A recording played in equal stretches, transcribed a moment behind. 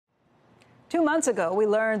2 months ago, we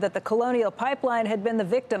learned that the Colonial Pipeline had been the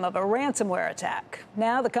victim of a ransomware attack.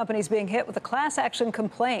 Now the company's being hit with a class action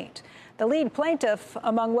complaint. The lead plaintiff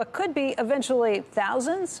among what could be eventually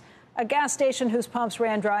thousands, a gas station whose pumps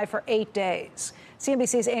ran dry for 8 days.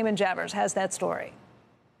 CNBC's Eamon Javers has that story.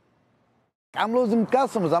 I'm losing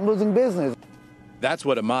customers. I'm losing business. That's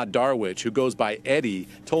what Ahmad Darwich, who goes by Eddie,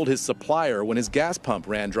 told his supplier when his gas pump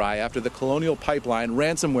ran dry after the Colonial Pipeline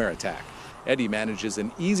ransomware attack. Eddie manages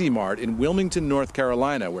an Easy Mart in Wilmington, North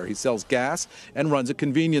Carolina, where he sells gas and runs a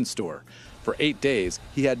convenience store. For 8 days,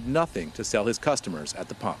 he had nothing to sell his customers at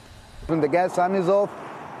the pump. When the gas sign is off,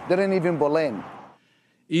 they didn't even pull in.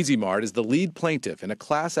 Easy Mart is the lead plaintiff in a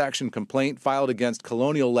class action complaint filed against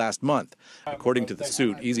Colonial last month. According to the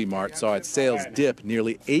suit, Easy Mart saw its sales dip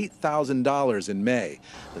nearly $8,000 in May.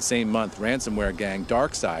 The same month, ransomware gang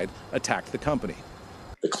DarkSide attacked the company.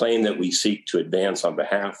 The claim that we seek to advance on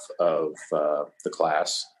behalf of the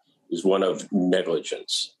class is one of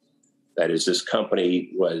negligence. That is, this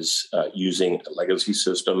company was using a legacy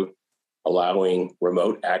system, allowing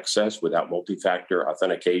remote access without multi-factor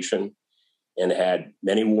authentication, and had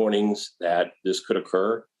many warnings that this could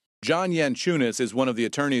occur. John Yanchunas is one of the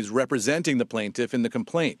attorneys representing the plaintiff in the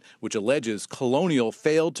complaint, which alleges Colonial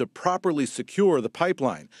failed to properly secure the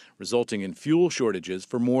pipeline, resulting in fuel shortages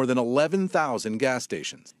for more than 11,000 gas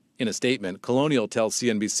stations. In a statement, Colonial tells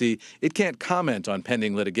CNBC it can't comment on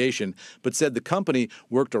pending litigation, but said the company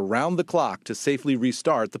worked around the clock to safely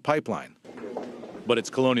restart the pipeline. But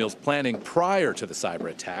it's Colonial's planning prior to the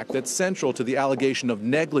cyber attack that's central to the allegation of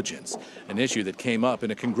negligence, an issue that came up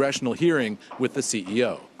in a congressional hearing with the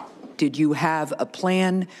CEO. Did you have a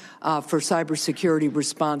plan for cybersecurity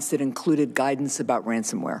response that included guidance about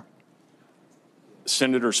ransomware?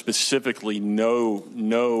 Senator, specifically,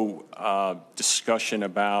 no discussion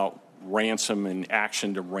about ransom and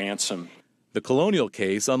action to ransom. The Colonial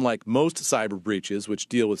case, unlike most cyber breaches which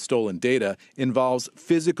deal with stolen data, involves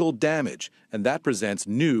physical damage, and that presents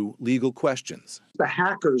new legal questions. The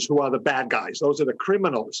hackers who are the bad guys, those are the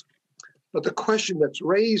criminals. But the question that's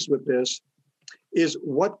raised with this is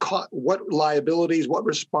what liabilities, what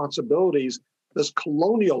responsibilities does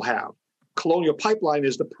Colonial have? Colonial Pipeline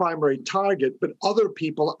is the primary target, but other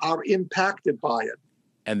people are impacted by it.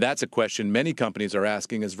 And that's a question many companies are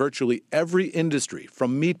asking as virtually every industry,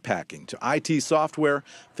 from meatpacking to IT software,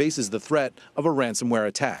 faces the threat of a ransomware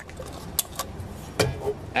attack.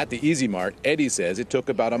 At the Easy Mart, Eddie says it took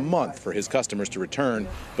about a month for his customers to return,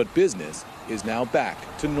 but business is now back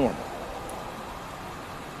to normal.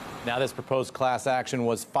 Now, this proposed class action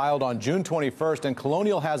was filed on June 21st, and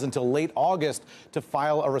Colonial has until late August to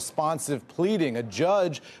file a responsive pleading. A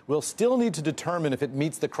judge will still need to determine if it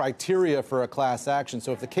meets the criteria for a class action.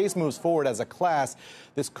 So if the case moves forward as a class,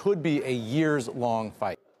 this could be a years-long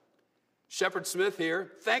fight. Shepard Smith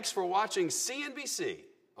here. Thanks for watching CNBC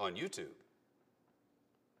on YouTube.